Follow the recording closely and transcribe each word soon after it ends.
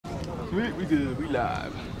Sweet, we good, we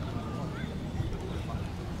live.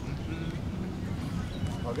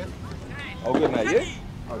 All good? All good, mate, yeah?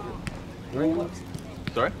 All good. You're in clubs?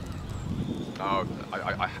 Sorry? Oh,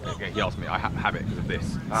 he asked me. I have it because of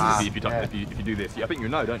this. If you do this, I think you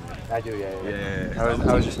know, don't you? I do, yeah. Yeah.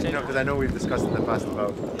 I was just, because I know we've discussed in the past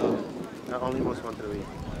about only most want to leave.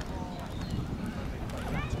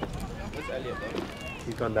 Where's Elliot though?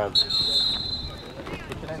 He's gone down. Switch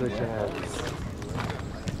hands.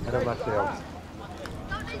 I don't match the odds.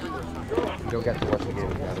 You don't get to watch the game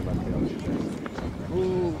if you haven't matched the odds.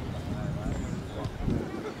 Ooh.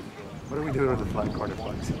 What are we doing with the flat corner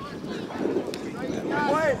flags?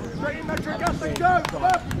 Wait, straight in Metrogas and go! Come on!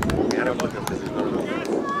 Yeah, I don't look at this.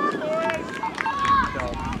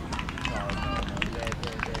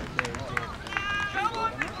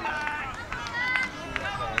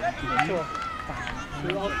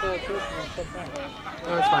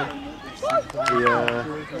 No, it's fine.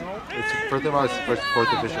 It's first of all, it's the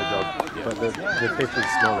fourth official job, but the pitch is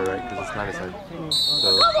smaller, right? Because it's 9-a-side. So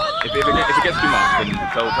if it gets too much, then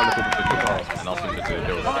tell the football official and ask him to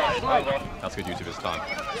do it. That's good use of his time.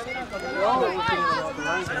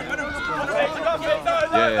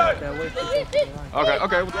 Yeah.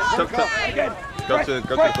 Okay. Go to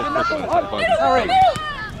the fourth official.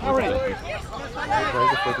 Hurry! why is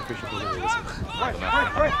the fourth official doing this?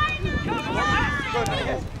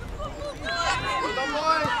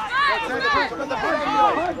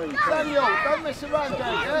 Daniel, don't mess around,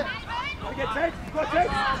 guys, yeah? Get Ted, got Ted!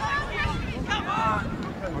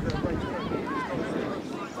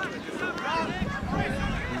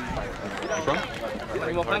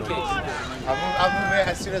 Any more pancakes? I'll move it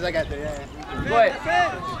as soon as I get there, yeah. Wait.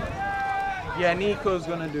 Yeah, Nico's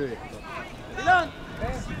gonna do it. Dylan,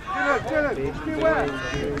 beware.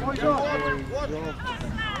 Boys on.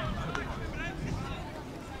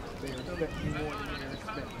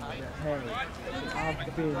 Hey,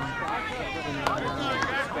 I've been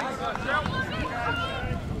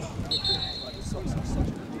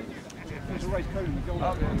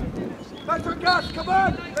Metrogas, come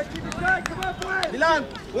on! Let's keep it tight, come on, boys! Dylan!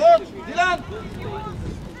 What? Dylan!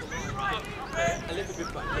 A little bit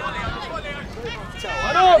back.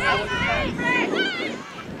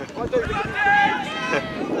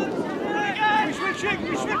 You switch it!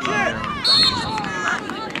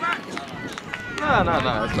 No,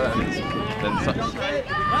 it's better. Then something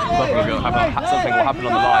will happen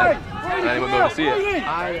on the line, and then we'll be able to see it. you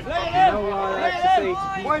know what I like to say to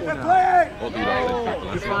people now? Or do that.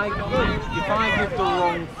 If I give the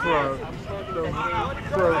wrong throw the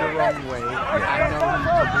wrong way, I know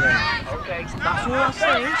who to blame. That's all I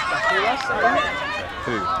say.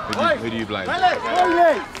 Who do you blame? Come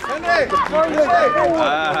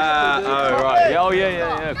Oh right.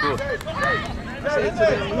 Yeah, cool. Say to them,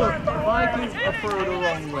 look, if I give a throw the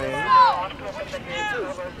wrong way,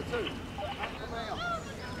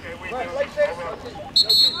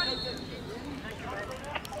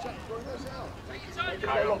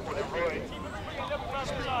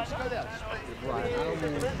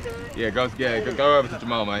 go over to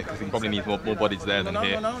Jamal, mate, because he probably needs more bodies there than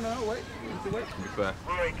here. No, wait. To be fair.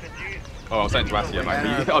 Oh, I was saying to Asia,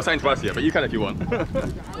 mate. I was saying to Asia, but you can if you want. I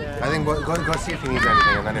think go see if he needs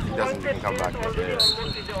anything, and then if he doesn't, you can come back.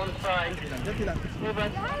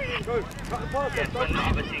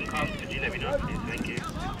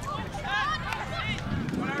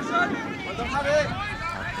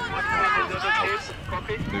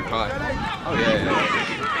 Luke High. Oh yeah.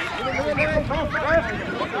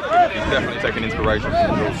 He's definitely taking inspiration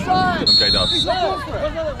from J-Dubs.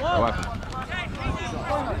 What happened?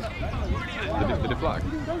 Did it flag?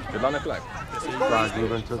 Did Lana flag? Flag, we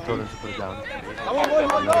went to told him to put it down.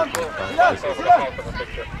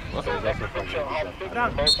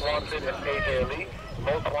 Most wanted is AJ Lee.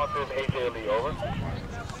 Over.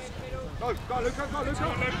 Go, Luca. Why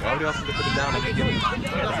would he ask him to put it down if he didn't? He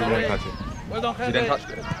didn't touch it. He then touched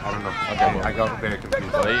it? I don't know. Okay, I got very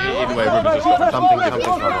confused. Well, either way, Ruben's just got Something's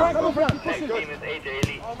wrong. Next team is AJ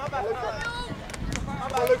Lee.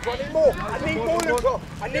 I need more, Luca.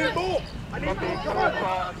 I need more. Come on.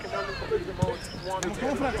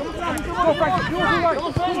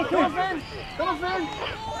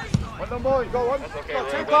 Well done, boys. Go on.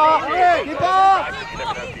 Keep up.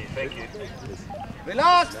 Thank you.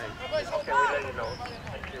 Relax. Okay, we'll let you know.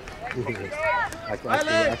 Thank you.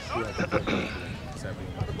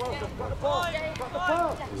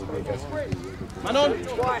 Manon.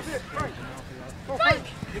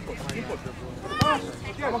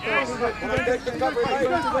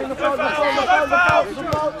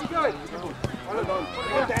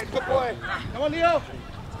 Good boy. Come on, Leo.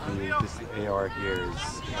 This AR here is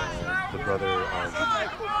the brother of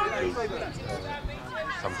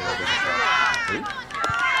something like that. Who?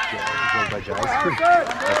 Yeah, he's by Jazz.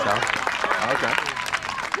 That's how. Okay.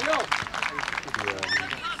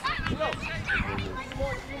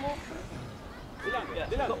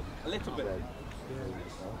 A little bit.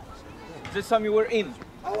 Is this time you were in?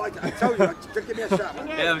 Oh, I told you, just give me a shot, man.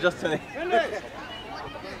 Yeah, I'm just telling you.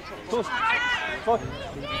 Push. Push.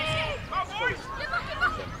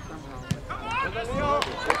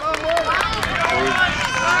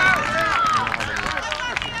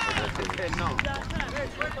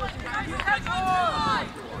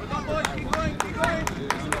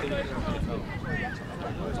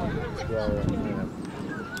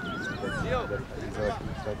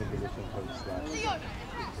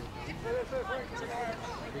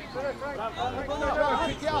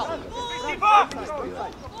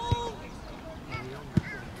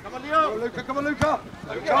 Come on, Leo. Luca, come on, Luca.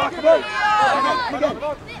 Luca, come on. And again.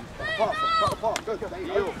 Pass. Good.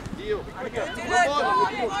 Deal. And again.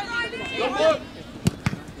 Come on.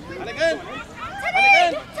 And again.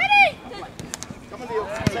 Come on, Leo.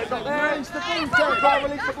 Release the ball, Teddy.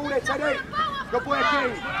 Release the ball there, Teddy. Good boy,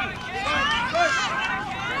 King.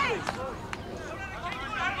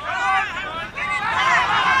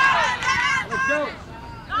 Let's go.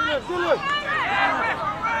 Dylan.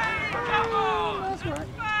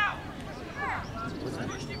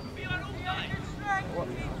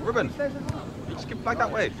 Ruben, you just get back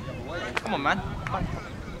that way. Come on, man.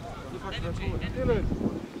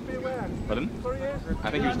 Pardon? I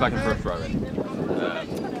think he was backing for a throw in.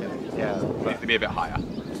 Yeah. Needs to be a bit higher.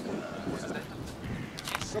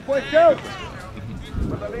 Good boy, go.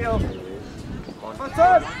 Leo.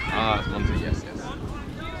 Ah, it's Monty, yes.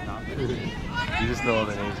 You just know all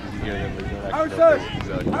the names because you hear them, but you don't Harrison!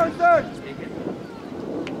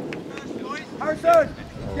 Harrison!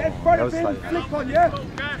 Get in front of him, flick on, yeah?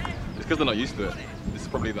 It's because they're not used to it. This is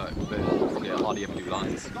probably like, they probably hardly ever do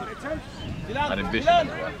lines. I didn't envision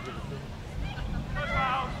anyway.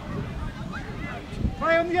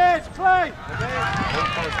 Play on the edge, play!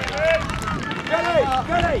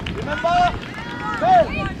 Kelly! Remember?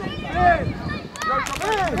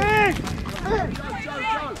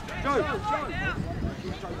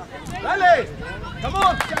 Rally! Come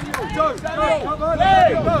on! Joe! Come on!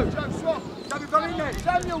 Go! Samuel, come in there!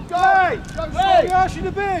 Samuel, go! Where you ask you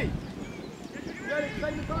to be?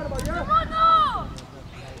 Take the dynamite, yeah? Come on, no!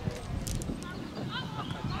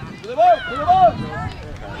 To the ball!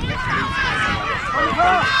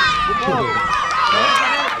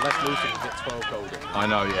 Let's lose it to get 12 golden. I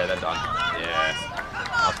know, yeah, they're done. Yes.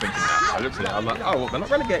 I was thinking that. I looked at it, I'm like, oh, well, they're not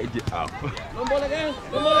relegated yet. Oh.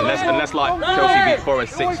 Unless like Chelsea beat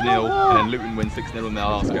Forest 6-0 and then Luton win 6-0 in their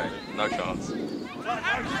last game. No chance.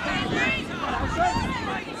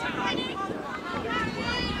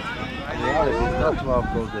 Yeah, there's not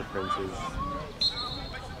 12 goal differences.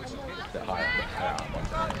 A bit higher.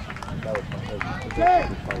 That was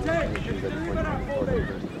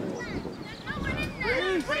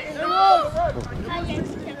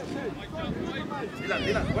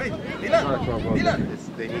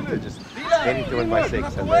they need to just they need to win by 6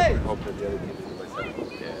 and then hope that the other team wins by 7.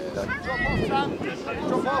 Yeah.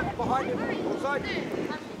 Drop off behind him. Outside.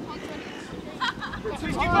 We're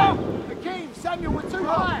too high. Hakeem, Samuel, we're too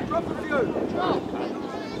high. Drop a few.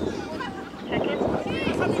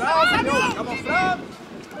 Samuel, come on, Flam.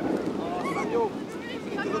 Samuel.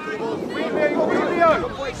 Look at the ball. Leo.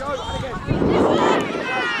 Good boy, go. And again.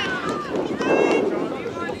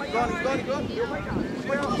 Go on.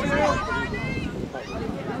 Swing out.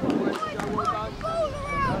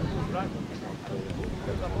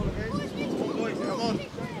 Boys, come on.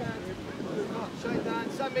 Shake down,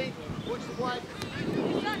 Sammy. Watch the white.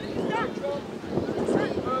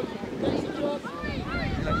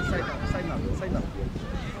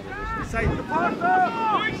 Save the partner.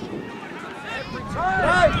 Every time.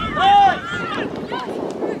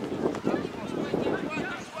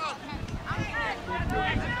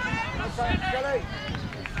 Kelly.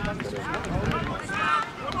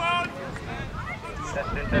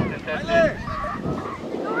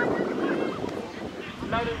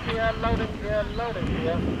 Load and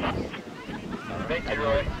clear. Thank you,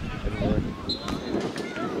 Roy.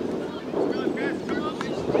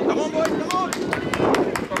 Come on, boys, come on.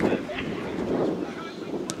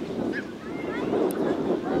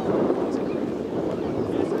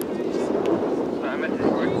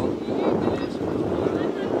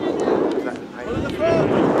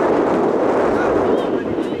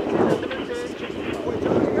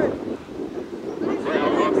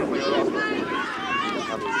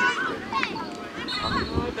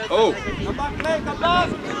 Oh! Come back, Clay, come back!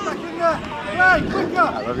 Get back in there! Clay, quicker! I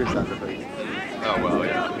love your sacrifice. Oh, well,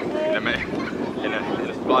 yeah.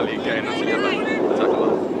 finally getting us together. Attack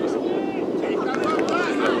line.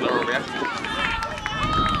 They're all reacting.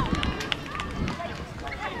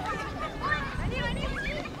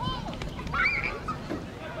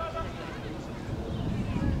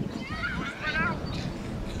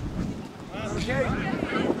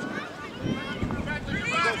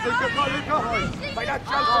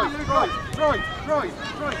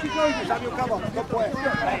 Try, keep moving, Samuel, come on, good boy.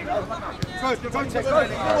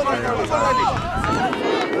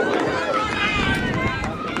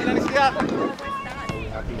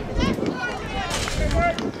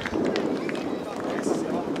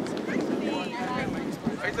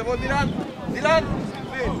 Dylan!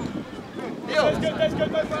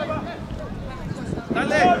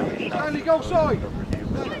 Stanley, go side!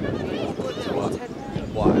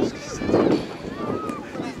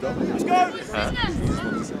 Let's go!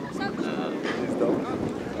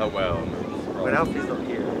 Oh well. But Alfie's not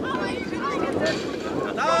here.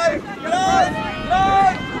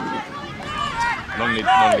 Non-league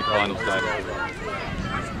final stage.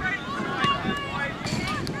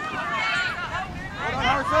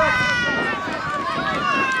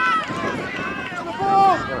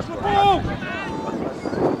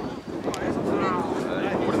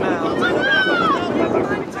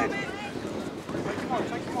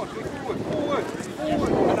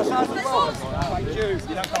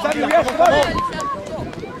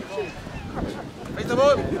 To the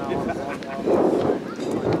ball!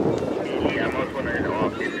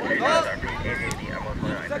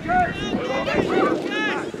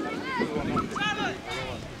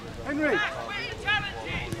 Henry!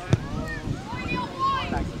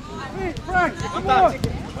 Frank, come on!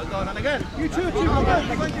 Well done, and again. You two, come on, Dylan.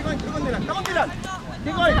 Come on, Dylan.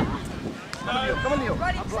 Keep going. Come on, Leo.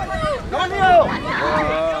 Come on, Leo.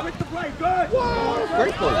 With the play, good.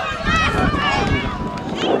 Great ball.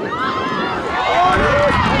 Harry!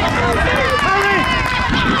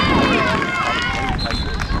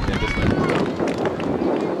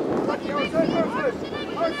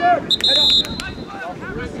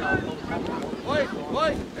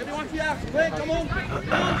 Wait, everyone here, quick, come on.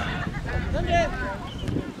 Come here.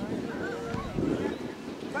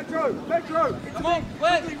 Metro, come on,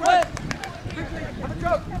 wait. Have a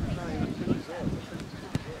go.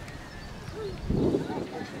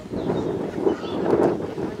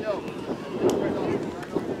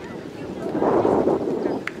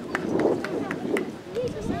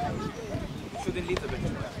 Shouldn't leave the bench.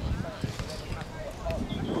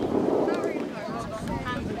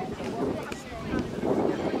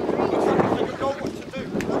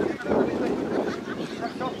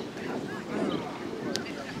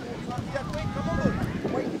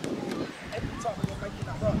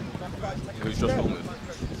 Who's just gone with?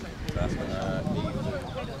 That's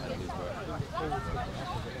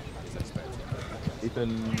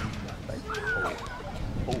Ethan.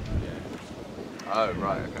 Paul. Yeah. Oh,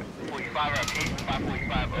 right, okay. 45 up,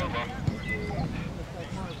 545 over.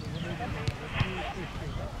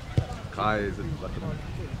 Kai is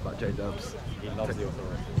like J-Dubs. He loves the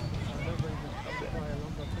authority.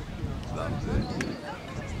 Loves it.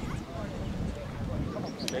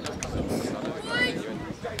 I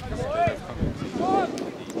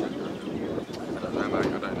don't know, mate, I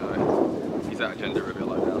don't know. He's at a gender reveal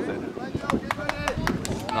like that, I said.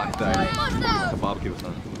 Nice day. Barbecue or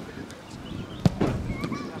something.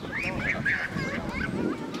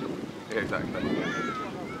 Yeah, exactly.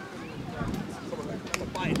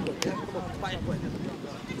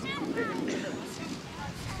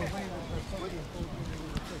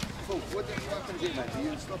 What do you want to do, man? Do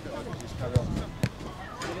you stop it or do you just carry on?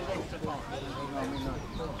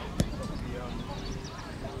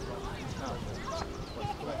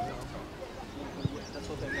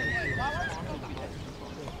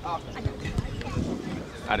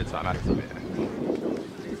 Added time, yeah.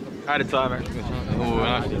 Added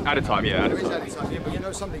time, yeah. There is added time, yeah, but you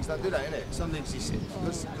know some things don't do that, innit? Some things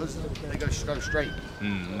because they go straight.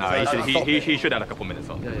 No, he should add a couple minutes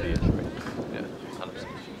on. Yeah. 100%.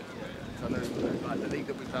 So like the league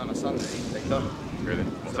that we play on a Sunday, they don't. Really?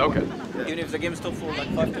 It's okay. Yeah. Even if the game stops for like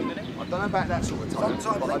 5-10 minutes? I don't know about that sort of time,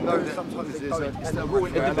 but I know that sometimes there's a rule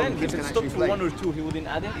in It there how long depends. kids If can it actually stopped for play. 1 or 2, he wouldn't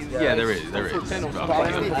add it? Yeah, there is. For 10 or But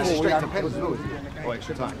But something. it's straight to penalties, isn't it? Or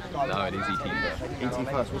extra time. no, it is ET first. ET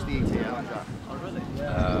first, what's the ET out of that?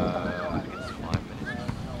 I think it's 5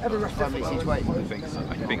 minutes. Every rest 5 minutes each way. I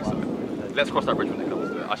think so. Let's cross that bridge when it comes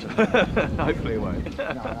to it. I should. Hopefully it won't.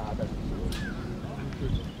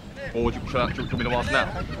 Or would you want me to ask now?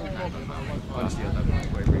 Honestly, I don't know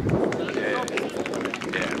where it is.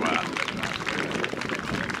 Yeah, wow.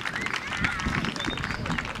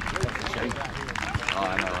 I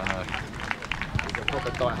know.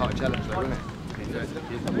 proper die-hard challenge though, wasn't it? Yeah,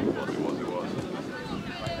 it was.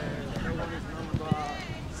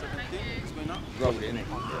 Rolled it, innit?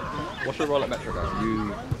 What's your role at Metrogas?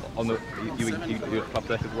 You on the you at club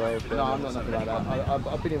deck as well? No, I'm not nothing like that.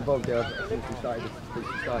 I've been involved there since we started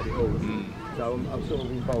it all. So I'm sort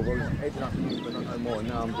of involved. I was heading up youth, but not no more.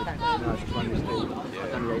 Now I'm just running this team.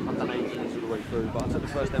 I've done 8 years all the way through, but I took the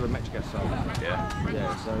first ever Metrogas side. Yeah.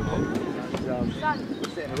 So we're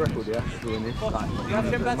setting a record here doing this. Like,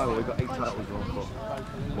 at the moment we've got 8 titles on.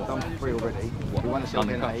 We've done 3 already. We won the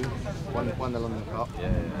Charlton, won the London Cup,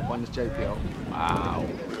 won the JPL. Wow.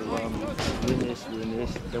 We're in this.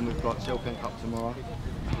 Then we've got Charlton Cup tomorrow.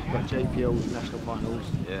 We've got JPL National Finals.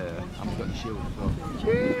 And we've got the Shield as well.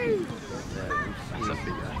 You're a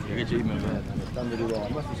good achievement, man. We've done really well.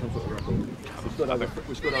 It must be some sort of record. We've scored over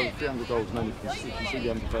 300 goals, man. You can see the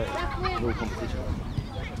under 30 in all competition.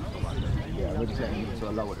 Yeah, we're just getting into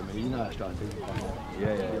a low at the minute. You know how strong do.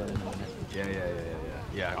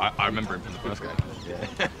 Yeah, I remember him from the first game.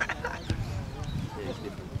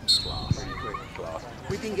 Class.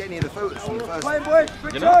 We didn't get any of the photos from the first game.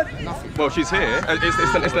 You know? Well, she's here.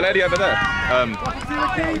 It's the lady over there.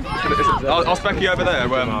 Ask Becky over there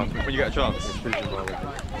when you get a chance.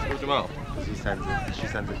 It's Jamal. She sends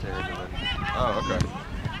it to him. Oh, okay.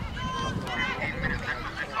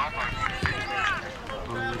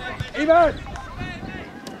 Ivan!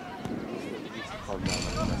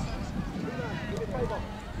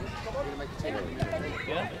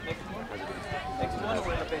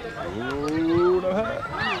 Ooh, no hurt.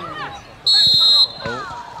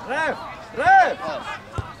 Rev!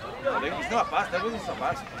 It's not bad, that wasn't so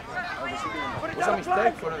bad. It was a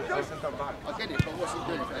mistake for a centre back. I get it, but what's he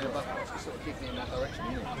doing if they're back? He's sort of kicking in that direction,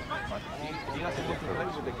 isn't He has to go to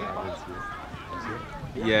place with the keeper.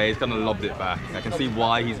 Yeah, he's kind of lobbed it back. I can see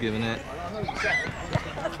why he's giving it.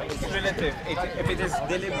 It's relative. If it is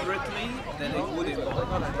deliberately, then it wouldn't go.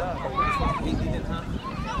 He didn't have.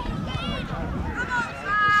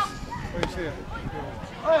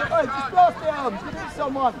 Hey, just blast the arms, give it to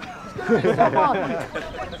someone.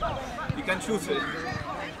 You can choose it.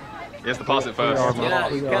 He has to pass it first. Yeah,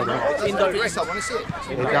 you can. In the race, I want to see it.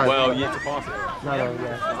 Well, you have to pass it.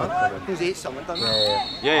 Because he hits someone, doesn't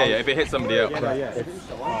he? Yeah. If it hits somebody else.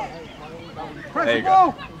 There you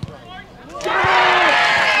go.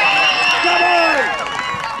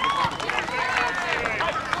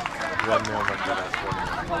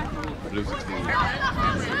 Blue 16.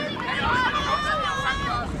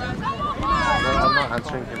 No, I'm not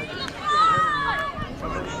answering him.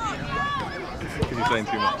 Because he's saying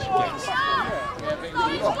too much.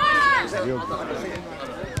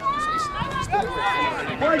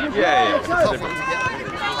 Yeah. It's different.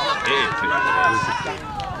 It is.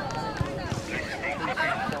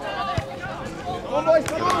 Come on, boys,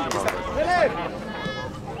 come on!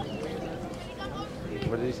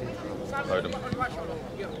 What did he say? Load him.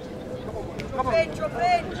 Come on. It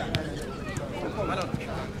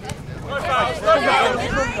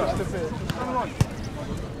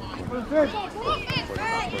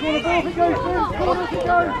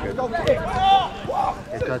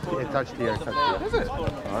touched here.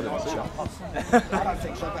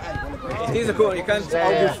 It is a corner, you can't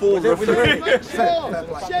argue full referee.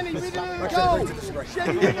 Shelley, middle of the goal!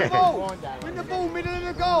 Shelley, win the ball! Win the ball, middle of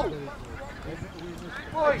the goal!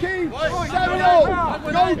 Keith, Samuel!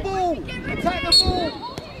 No ball! Attack the ball!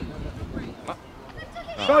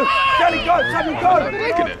 Go! Shelley, go! Samuel, go!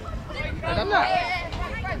 Look at it.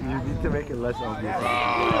 You need to make it less obvious.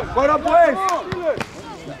 Well done, boys!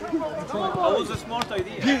 That was a smart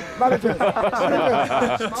idea. Manager!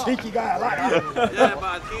 Cheeky guy, I like you! Yeah,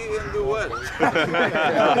 but he didn't do well.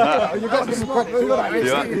 You got to give him credit.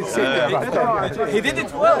 He did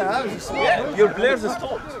it well. Yeah, your players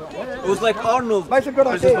stopped. It was like Arnold versus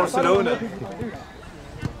Barcelona.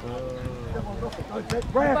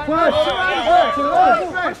 Right,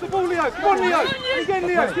 push the ball, Leo. Come on, Leo. Again,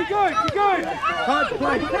 Leo. Keep going, keep going. Can't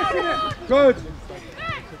play. Pressing it. Good.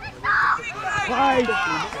 Play.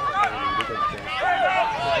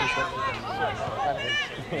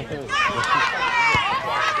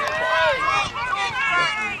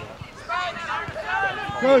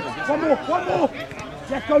 Good. One more.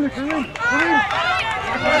 Yes, go, Luke. You're in.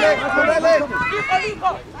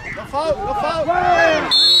 No foul.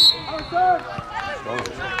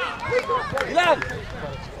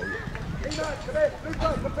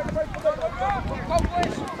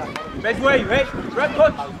 Midway, wait. Red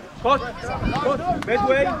coach.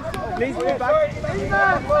 Midway. Please get back. You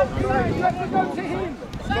have to go to him.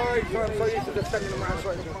 Sorry, I'm so used to just sending them around.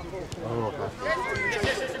 Sorry. Oh,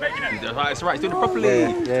 It's alright, it's doing it properly.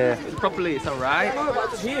 Yeah. It's properly, it's alright.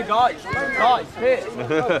 Here, guys. Here.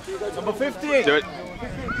 Number 15. Do it.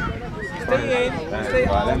 Stay in. Stay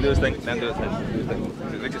Right, on. let him do his thing. Let him do his thing.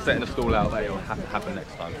 They're just setting the stall out that it will have to happen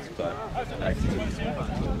next time. So,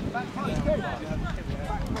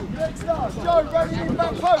 Joe, ready in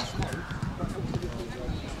back post.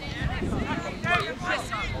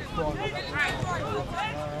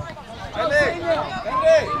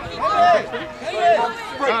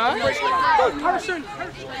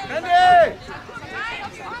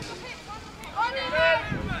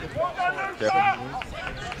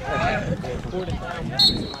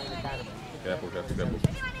 Careful.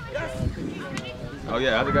 Oh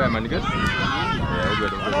yeah, how's it going, man? You good? Yeah,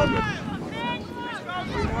 all good.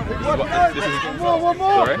 This is One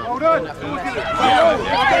more. sorry? Hold on. Yeah.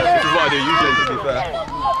 This is what I do usually, to be fair.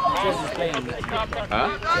 Huh?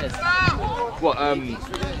 What, I'm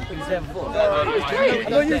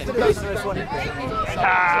not used to this.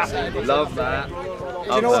 love that.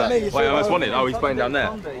 Do you know what I mean? Wait, I almost wanted. Oh, he's playing down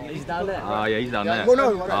there. He's down there. Ah, yeah, he's down there. Well,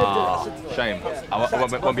 no. Ah, shame. I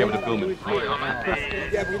won't be able to film him.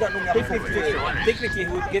 Yeah, but we don't normally have a Technically,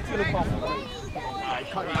 he would get yellow card.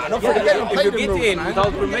 Not for the game. If you get in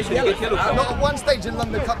without permission, you get yellow card. Not at one stage in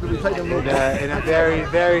London Cup that we played them. In a very,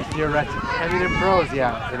 very theoretical. I mean, in pros,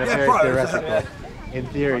 yeah. In a very theoretical. In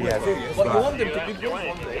theory, yes. But you want them to be good one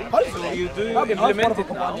day. So you do implement it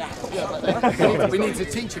now. We need to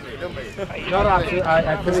teach him it, don't we? No,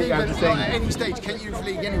 I fully, I'm just saying. At any stage, can you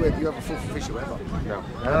league anywhere? Do you have a fourth official ever?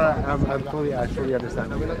 No, I fully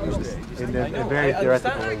understand. In a very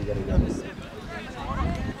theoretical way, you get it done.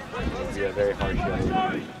 Yeah, very harsh.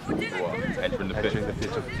 What? Entering the pitch? Entering the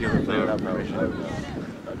pitch of the field without permission.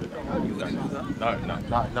 No. Not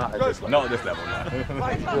at this level. Not at this level, no.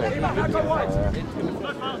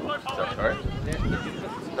 Sorry?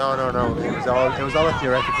 No. It was all a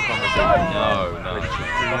theoretical conversation. No.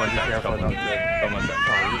 Come on, Jack.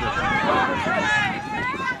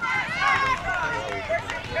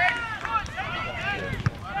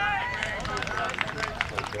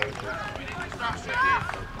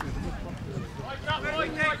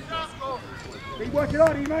 Keep working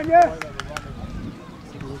on him, man, yeah?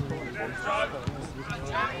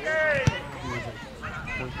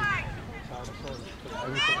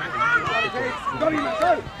 Got him,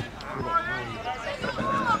 go!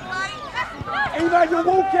 Evan, you're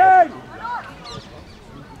walking!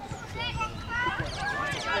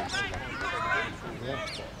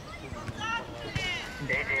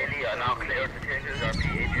 AJLE are now cleared to changes. RP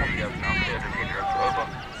AJLE are now cleared to change us over.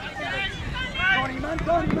 Donny, man,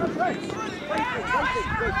 play!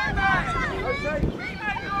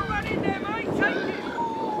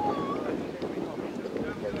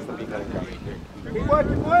 Keep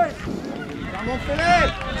working, boys! Come on,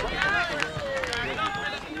 Philip!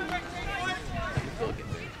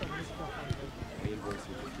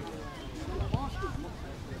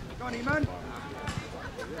 Donny, man!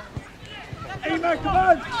 Hey, man, come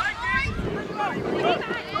on!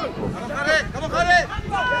 Come on, cut it!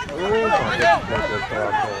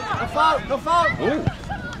 No foul! Come on, Frank!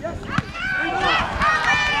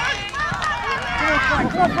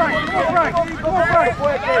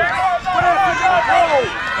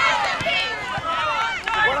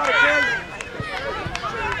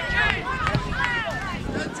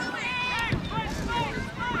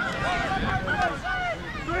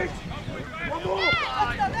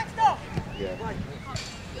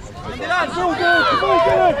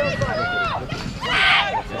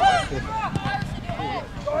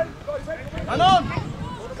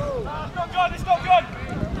 It's not good!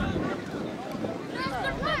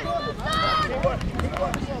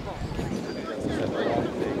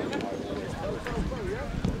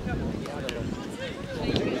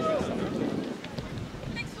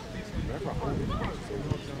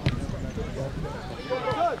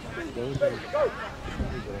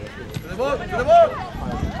 To the ball!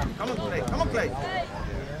 Come on, Clay!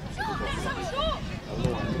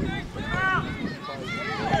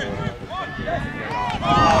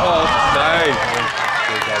 Oh, nice!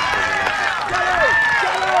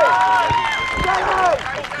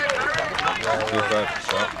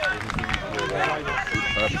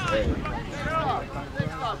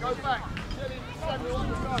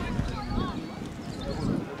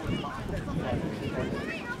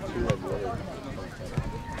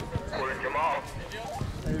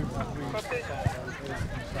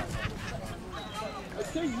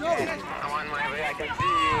 I'm on my way, I can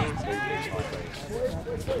see you.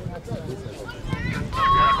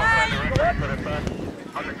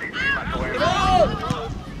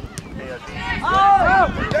 I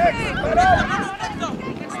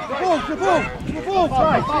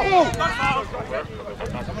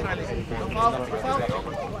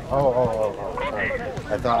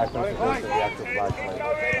thought it was the active flag.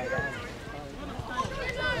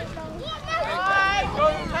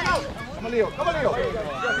 Come on, Leo. Come on, Leo.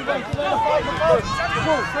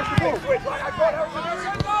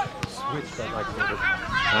 Switch that like a little bit.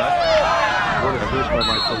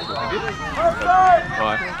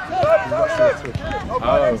 Why?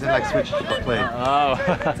 Oh, is it like switch to play? Oh.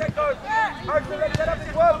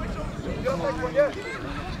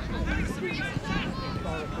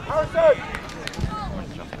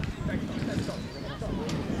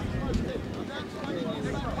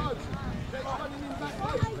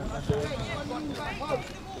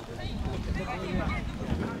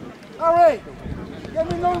 Harry, get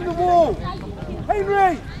in line with the wall.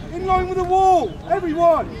 Henry, in line with the wall.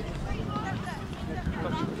 Everyone.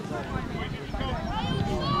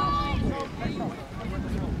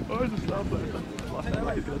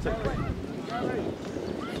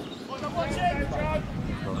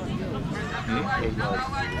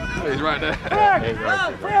 He's right there.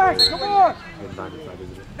 Frank, come on.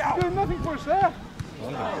 You're doing nothing for us there.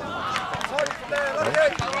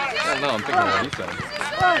 No, I'm thinking what he's saying.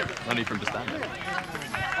 No need for him to stand there.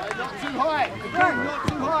 Not too high. Frank, not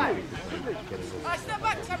too high. Step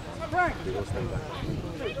back, Frank.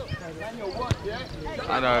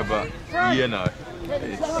 I know, but you know,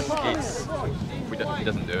 he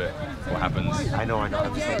doesn't do it. What happens? I know. I'm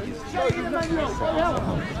just like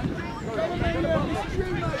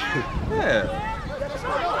Yeah.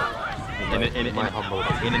 In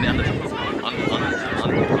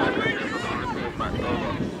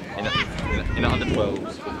an under 12s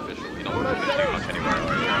official, you're not going to do much anywhere.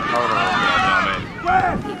 Right? Oh no.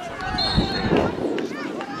 Yeah, you know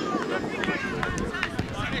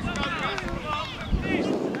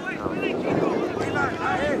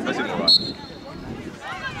what I mean? That's it, all right.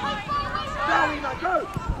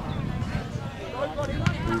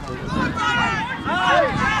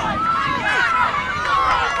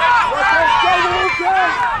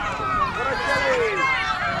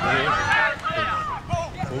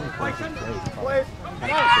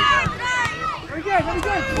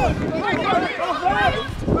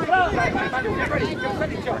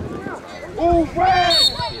 All red!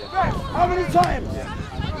 How many times?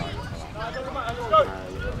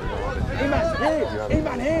 E-man here!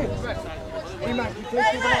 E-man here! E-man, you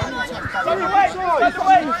take it away!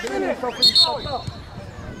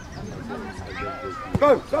 Go!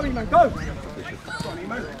 Go, E-man, go! Go on,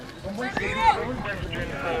 E-man.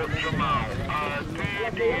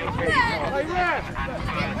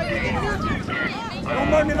 Don't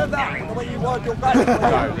moan like that, the way you wide your back.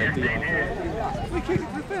 We kick it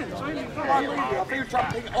to the fence. I think you're trying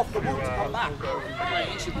to take it off the wall to come back.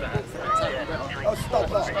 Oh, stop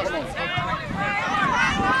that.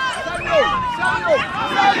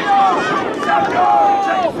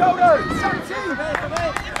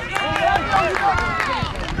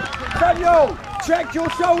 Samuel, check your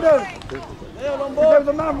shoulders. There's a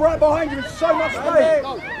man right behind you with so much space.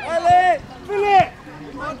 Fill it.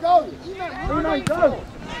 Go. Go.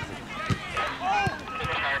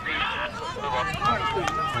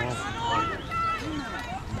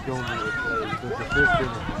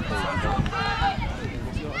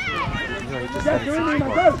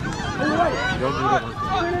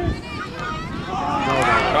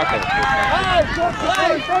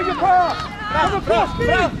 Come across me!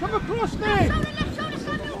 Come across me!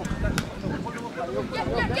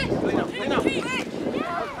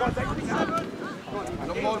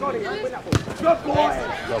 Good boy!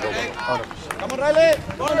 Come on, Riley!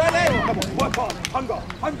 Come on, Riley! Come on, work hard! Hunger!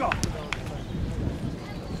 Hunger!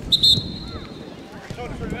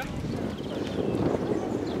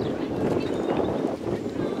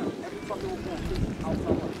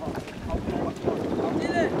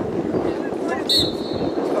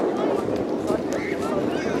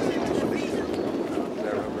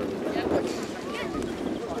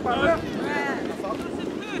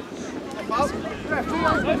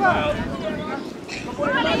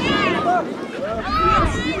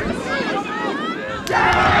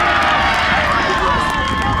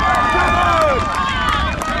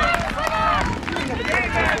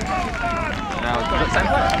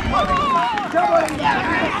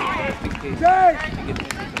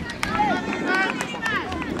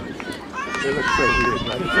 It looks so weird.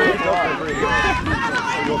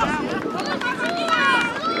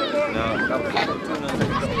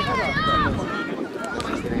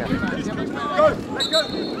 Go! Let's go!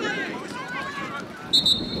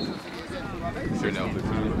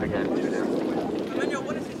 2-0. Again, 2-0.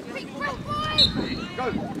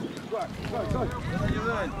 No,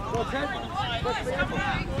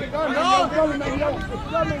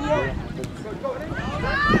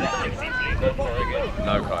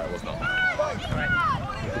 Kai, it was not.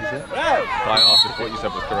 I asked if what you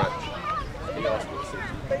said was correct.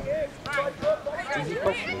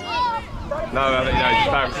 No, just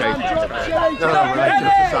clarification. No, right,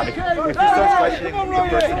 just if he starts questioning the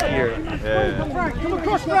person here, Come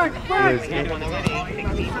across, Frank! Frank!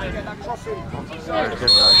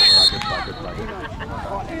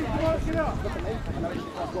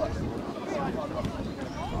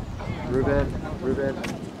 Ruben.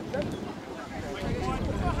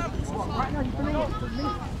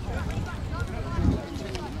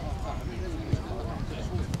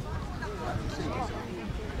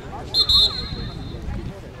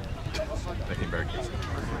 Making very cute.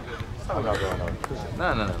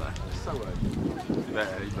 No. No. So right.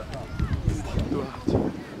 He's better.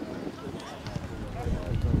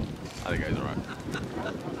 I think he's alright.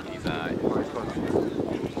 He's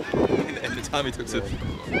in the time he took to.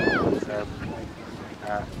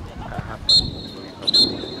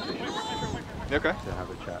 You okay? To have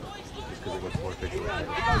a chat, just because it gets more official.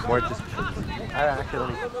 More just because I don't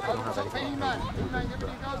have anything.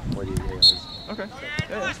 More the AIs. Okay.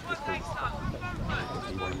 Yeah. Just because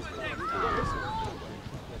he won't use it.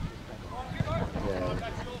 Yeah.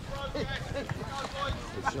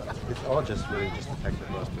 It's all just really just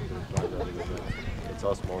technical aspect of it. It's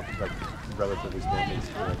all small, like relatively small things.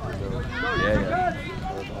 Yeah.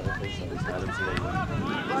 Other things at least I haven't seen anyone.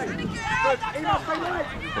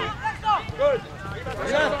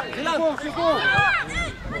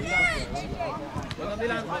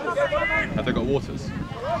 Have they got waters?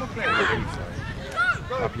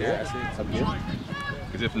 Up here, I see it's up here.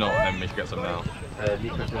 Because if not, then we should get some now.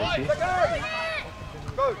 Nico, can I see?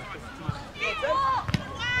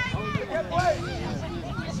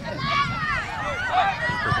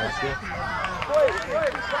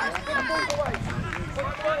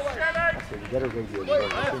 You better bring the other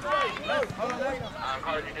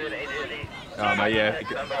No, yeah.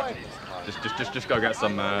 Just go get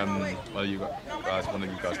some. Well, you guys, one of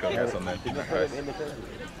you guys go get some then.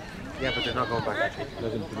 Yeah, but they're not going back.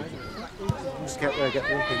 Just get one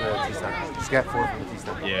from the tea stand. Just get 4 from the tea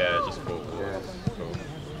stand. Yeah, just 4. Yeah. Cool.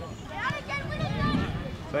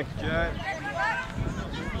 Thank you, Jay.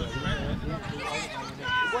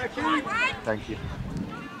 Thank you.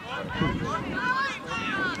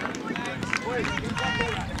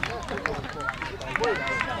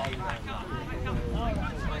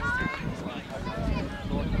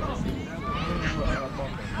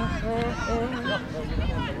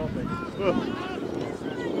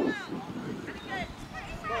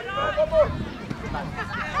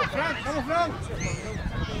 Frank, come on, Frank!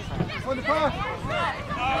 On the pass!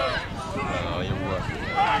 Oh, you're working.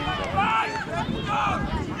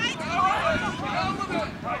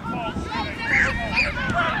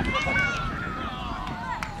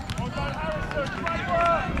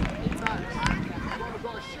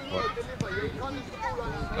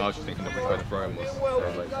 I was just thinking of where the throw-in was.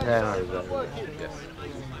 Yeah, no, exactly. Yes.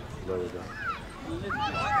 Lower down.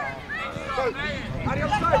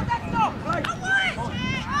 That's fine.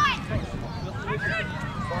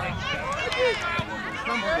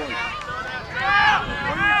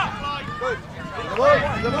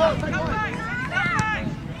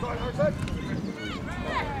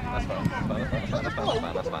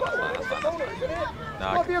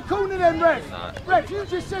 Might be a corner then, Ref. Nah. Ref, you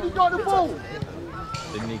just said he got the ball.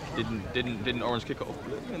 Didn't Orange kick it off?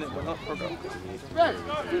 And it went up for a goal. Ref,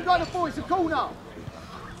 if you got the ball, it's a corner.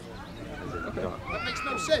 That makes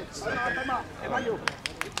no sense. Emmanuel,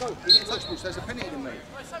 he didn't touch me, so it's a penalty to me.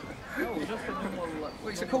 Well,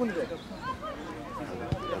 it's a corner then.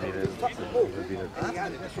 I mean, it would be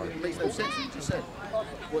It makes no sense what you just said.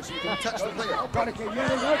 What, so you can touch the player? You don't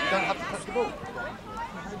have to touch the ball.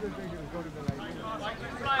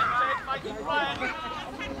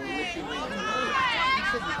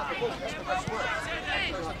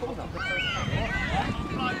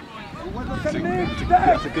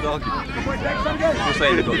 That's a good argument. You're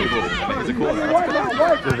saying they got the ball. I think it's a corner.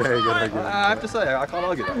 It's a very good argument. I have to say, I can't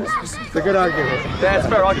argue that. It's a good argument. Yeah, it's a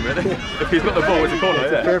fair argument. If he's got the ball, it's a corner.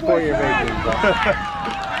 It's a fair point you're making.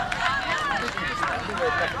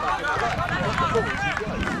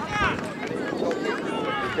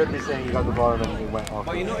 You could be saying you got the ball and then it went off.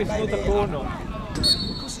 But you know it's not a corner.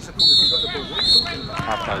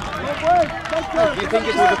 Half time. Do you think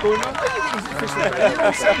it was a corner?